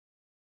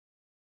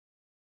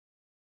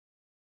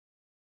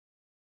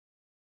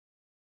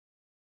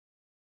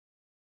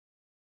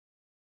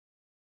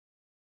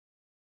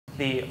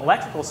The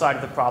electrical side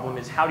of the problem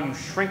is how do you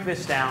shrink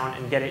this down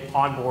and get it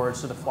on board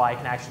so the fly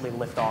can actually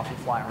lift off and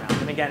fly around.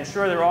 And again,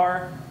 sure, there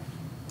are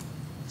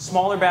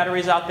smaller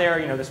batteries out there.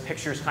 You know, this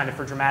picture is kind of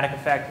for dramatic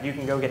effect. You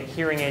can go get a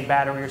hearing aid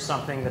battery or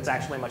something that's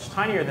actually much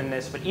tinier than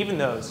this. But even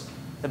those,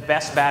 the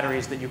best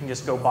batteries that you can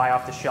just go buy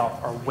off the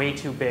shelf, are way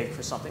too big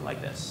for something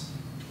like this.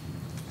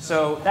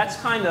 So that's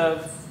kind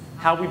of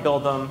how we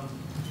build them.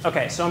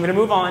 OK, so I'm going to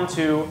move on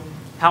to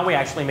how we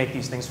actually make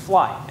these things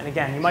fly. And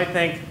again, you might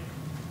think,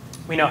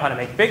 we know how to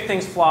make big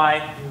things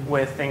fly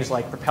with things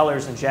like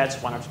propellers and jets.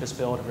 Why don't you just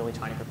build a really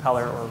tiny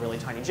propeller or a really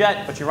tiny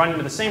jet? But you run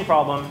into the same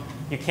problem.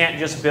 You can't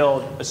just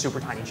build a super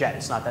tiny jet.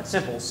 It's not that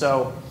simple.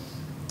 So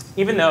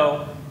even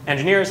though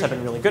engineers have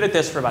been really good at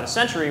this for about a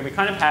century, we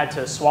kind of had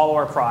to swallow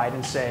our pride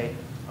and say,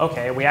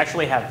 OK, we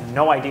actually have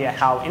no idea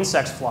how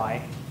insects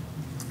fly.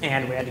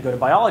 And we had to go to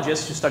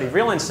biologists who study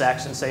real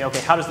insects and say, OK,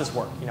 how does this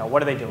work? You know,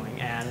 what are they doing?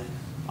 And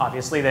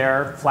obviously,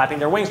 they're flapping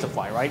their wings to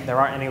fly, right? There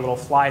aren't any little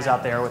flies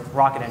out there with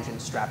rocket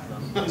engines strapped to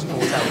them. As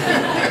cool as that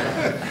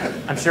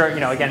would be. I'm sure, you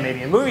know, again,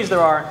 maybe in movies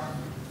there are.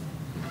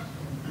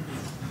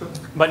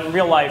 But in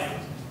real life,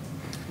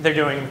 they're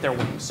doing it with their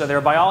wings. So there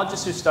are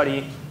biologists who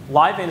study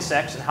live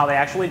insects and how they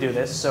actually do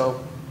this.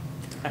 So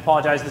I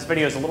apologize, this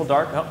video is a little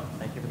dark. Oh,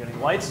 thank you for getting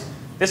the lights.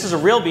 This is a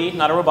real bee,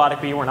 not a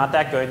robotic bee. We're not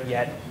that good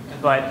yet.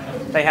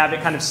 But they have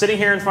it kind of sitting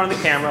here in front of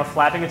the camera,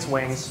 flapping its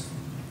wings.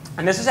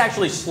 And this is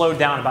actually slowed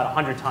down about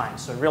 100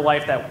 times. So in real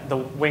life, the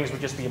wings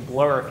would just be a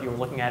blur if you were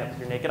looking at it with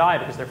your naked eye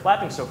because they're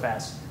flapping so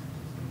fast.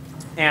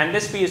 And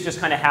this bee is just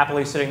kind of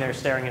happily sitting there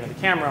staring into the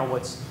camera.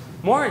 What's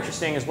more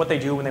interesting is what they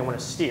do when they want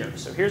to steer.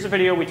 So here's a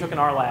video we took in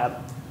our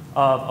lab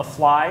of a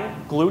fly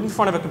glued in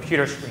front of a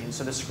computer screen.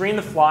 So the screen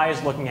the fly is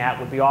looking at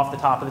would be off the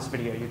top of this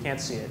video. You can't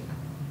see it.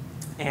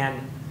 And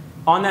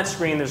on that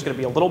screen, there's going to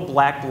be a little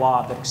black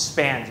blob that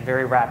expands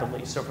very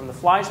rapidly. So from the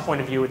fly's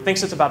point of view, it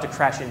thinks it's about to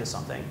crash into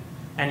something.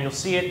 And you'll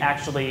see it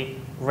actually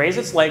raise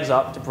its legs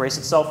up to brace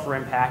itself for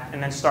impact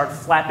and then start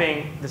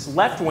flapping this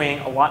left wing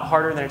a lot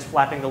harder than it's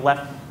flapping the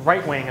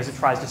right wing as it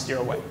tries to steer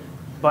away.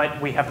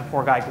 But we have the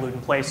poor guy glued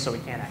in place, so he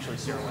can't actually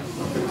steer away.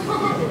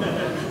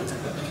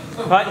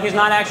 But he's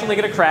not actually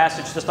going to crash.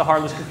 It's just a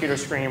harmless computer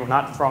screen. We're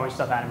not throwing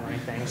stuff at him or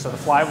anything. So the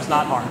fly was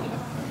not harmed.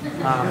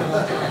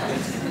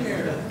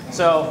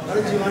 So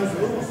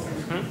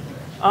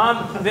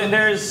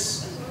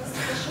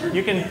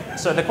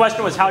the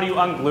question was, how do you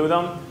unglue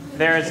them?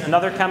 There's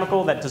another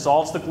chemical that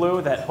dissolves the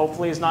glue that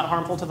hopefully is not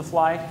harmful to the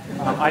fly.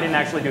 I didn't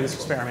actually do this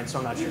experiment, so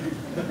I'm not sure.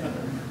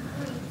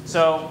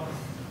 So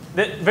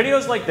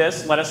videos like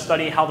this let us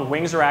study how the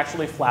wings are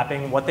actually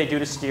flapping, what they do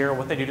to steer,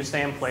 what they do to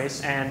stay in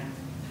place. And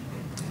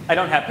I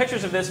don't have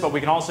pictures of this, but we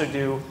can also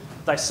do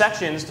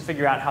dissections to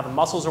figure out how the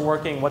muscles are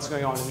working, what's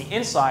going on in the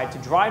inside to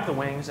drive the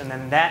wings, and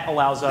then that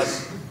allows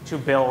us to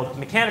build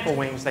mechanical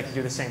wings that can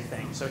do the same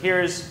thing. So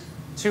here's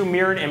two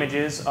mirrored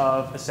images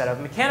of a set of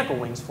mechanical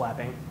wings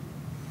flapping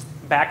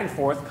back and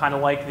forth, kind of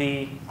like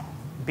the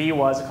bee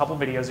was a couple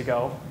videos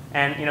ago.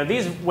 And you know,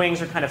 these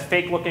wings are kind of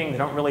fake looking. They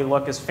don't really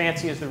look as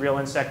fancy as the real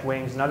insect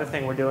wings. Another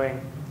thing we're doing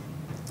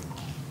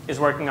is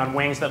working on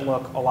wings that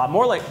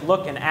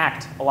look and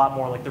act a lot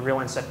more like the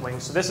real insect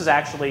wings. So this is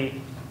actually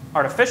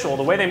artificial.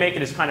 The way they make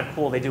it is kind of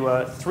cool. They do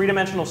a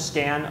three-dimensional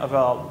scan of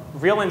a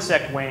real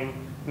insect wing,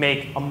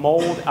 make a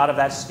mold out of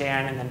that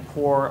scan, and then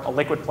pour a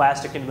liquid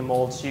plastic into the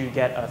mold so you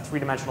get a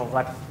three-dimensional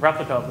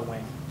replica of the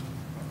wing.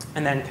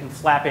 And then can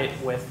flap it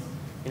with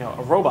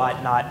a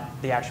robot, not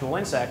the actual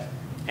insect.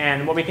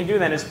 And what we can do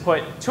then is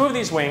put two of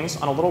these wings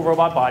on a little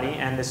robot body,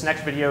 and this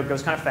next video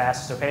goes kind of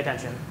fast, so pay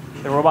attention.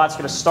 The robot's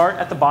going to start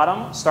at the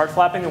bottom, start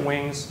flapping the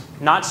wings,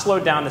 not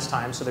slowed down this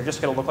time, so they're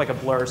just going to look like a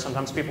blur.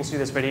 Sometimes people see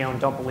this video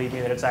and don't believe me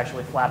that it's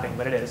actually flapping,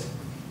 but it is.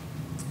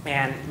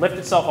 And lift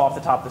itself off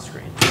the top of the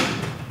screen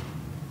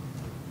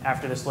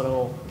after this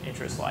little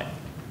intro slide.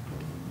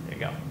 There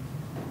you go.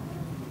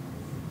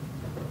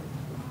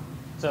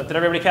 So did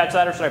everybody catch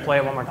that, or should I play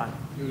it one more time?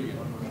 Do it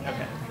again.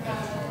 OK.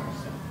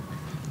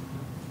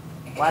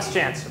 Last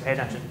chance, so pay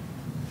attention.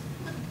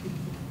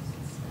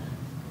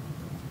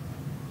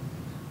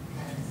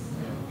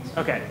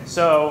 OK,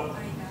 so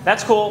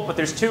that's cool, but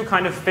there's two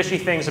kind of fishy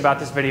things about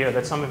this video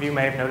that some of you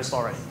may have noticed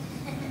already.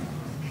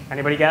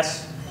 Anybody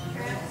guess?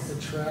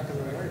 The track and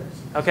the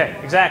wires. OK,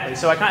 exactly.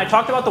 So I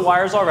talked about the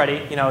wires already,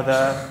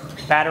 the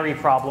battery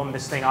problem.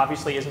 This thing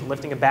obviously isn't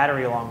lifting a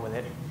battery along with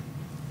it.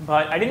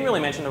 But I didn't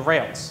really mention the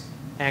rails.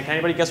 And can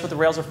anybody guess what the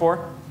rails are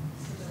for?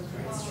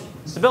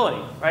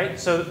 Stability, right?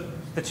 So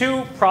the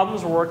two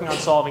problems we're working on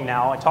solving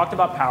now, I talked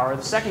about power.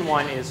 The second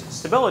one is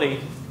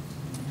stability.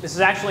 This is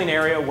actually an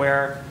area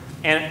where,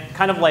 and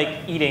kind of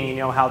like eating,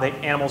 how the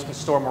animals can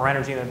store more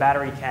energy than the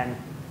battery can,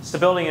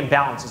 stability and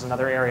balance is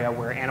another area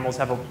where animals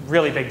have a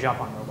really big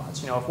jump on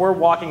robots. If we're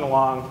walking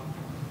along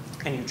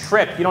and you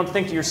trip, you don't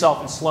think to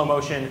yourself in slow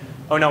motion,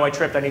 oh no, I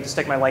tripped, I need to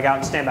stick my leg out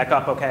and stand back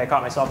up. OK, I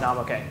caught myself, now I'm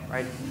OK,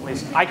 right? At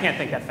least I can't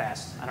think that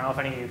fast. I don't know if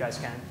any of you guys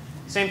can.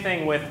 Same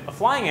thing with a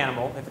flying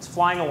animal. If it's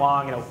flying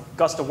along, a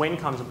gust of wind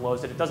comes and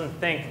blows it, it doesn't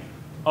think,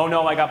 oh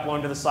no, I got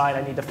blown to the side,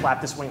 I need to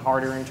flap this wing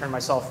harder and turn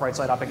myself right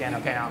side up again,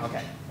 okay, now I'm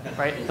okay.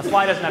 Right? The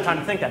fly doesn't have time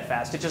to think that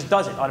fast, it just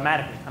does it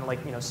automatically. Kind of like,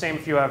 same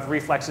if you have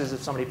reflexes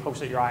if somebody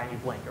pokes at your eye and you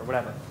blink or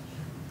whatever.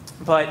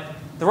 But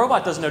the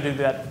robot doesn't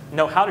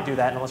know how to do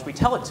that unless we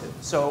tell it to.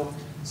 So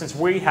since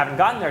we haven't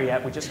gotten there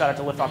yet, we just got it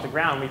to lift off the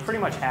ground, we pretty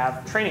much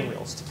have training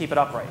wheels to keep it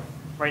upright.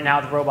 Right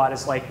now, the robot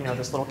is like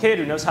this little kid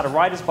who knows how to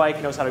ride his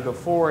bike, knows how to go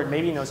forward,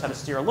 maybe knows how to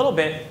steer a little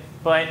bit,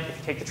 but if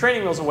you take the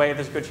training wheels away,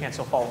 there's a good chance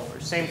he'll fall over.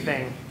 Same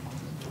thing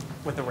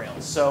with the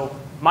rails. So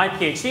my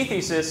PhD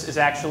thesis is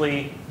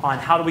actually on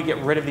how do we get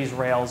rid of these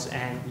rails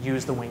and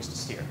use the wings to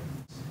steer.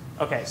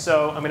 Okay,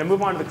 so I'm going to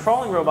move on to the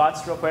crawling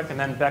robots real quick, and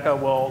then Becca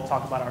will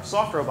talk about our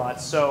soft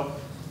robots. So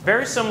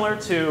very similar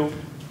to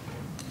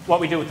what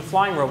we do with the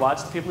flying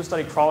robots, the people who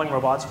study crawling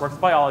robots work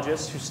with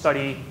biologists who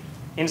study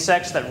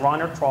insects that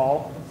run or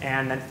crawl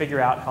and then figure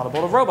out how to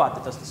build a robot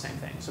that does the same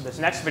thing. So this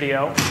next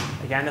video,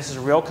 again, this is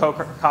a real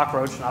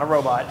cockroach, not a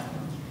robot,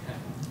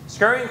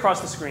 scurrying across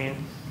the screen.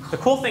 The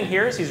cool thing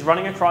here is he's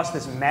running across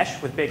this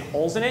mesh with big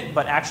holes in it,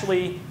 but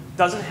actually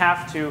doesn't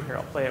have to, here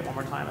I'll play it one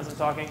more time as I'm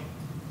talking,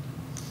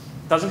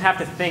 doesn't have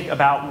to think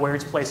about where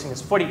it's placing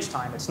his foot each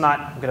time. It's not,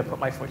 I'm going to put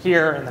my foot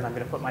here, and then I'm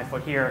going to put my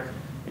foot here.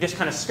 It just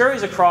kind of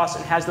scurries across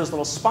and has those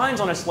little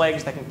spines on its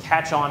legs that can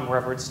catch on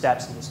wherever it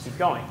steps and just keep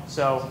going.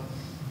 So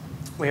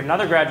we have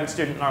another graduate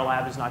student in our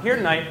lab who's not here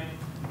tonight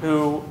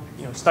who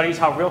studies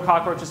how real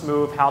cockroaches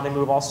move, how they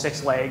move all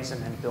 6 legs,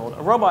 and then build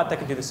a robot that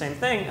can do the same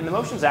thing. And the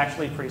motion's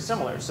actually pretty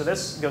similar. So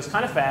this goes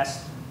kind of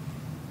fast.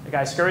 The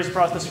guy scurries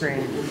across the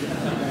screen.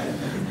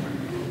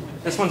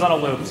 This one's on a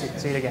loop, so you can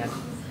see it again.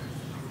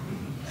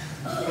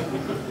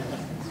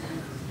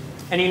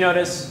 And you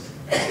notice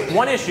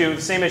one issue,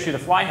 the same issue the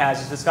fly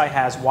has, is this guy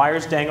has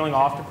wires dangling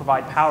off to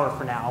provide power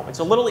for now. It's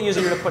a little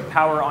easier to put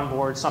power on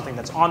board something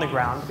that's on the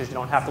ground because you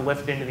don't have to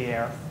lift it into the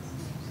air.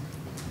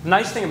 The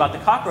nice thing about the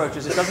cockroach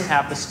is it doesn't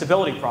have the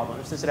stability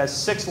problem. Since it has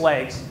 6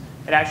 legs,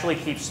 it actually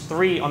keeps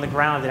 3 on the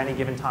ground at any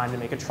given time to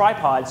make a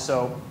tripod,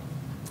 so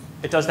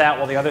it does that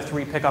while the other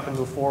 3 pick up and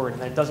move forward,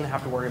 and then it doesn't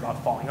have to worry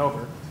about falling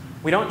over.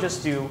 We don't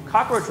just do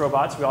cockroach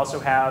robots, we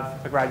also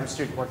have a graduate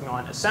student working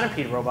on a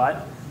centipede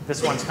robot.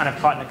 This one's kind of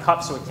caught in a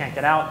cup so it can't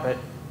get out, but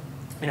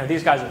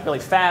these guys are really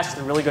fast,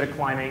 they're really good at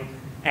climbing,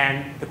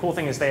 and the cool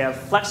thing is they have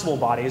flexible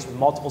bodies with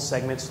multiple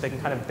segments, so they can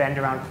kind of bend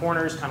around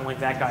corners, kind of like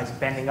that guy's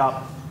bending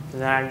up to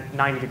the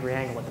 90-degree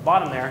angle at the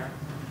bottom there.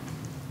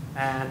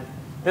 And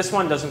this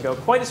one doesn't go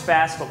quite as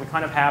fast, but we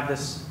kind of have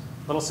this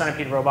little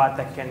centipede robot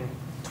that can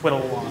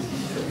twiddle along.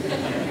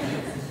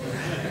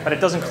 But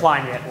it doesn't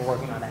climb yet, we're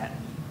working on that.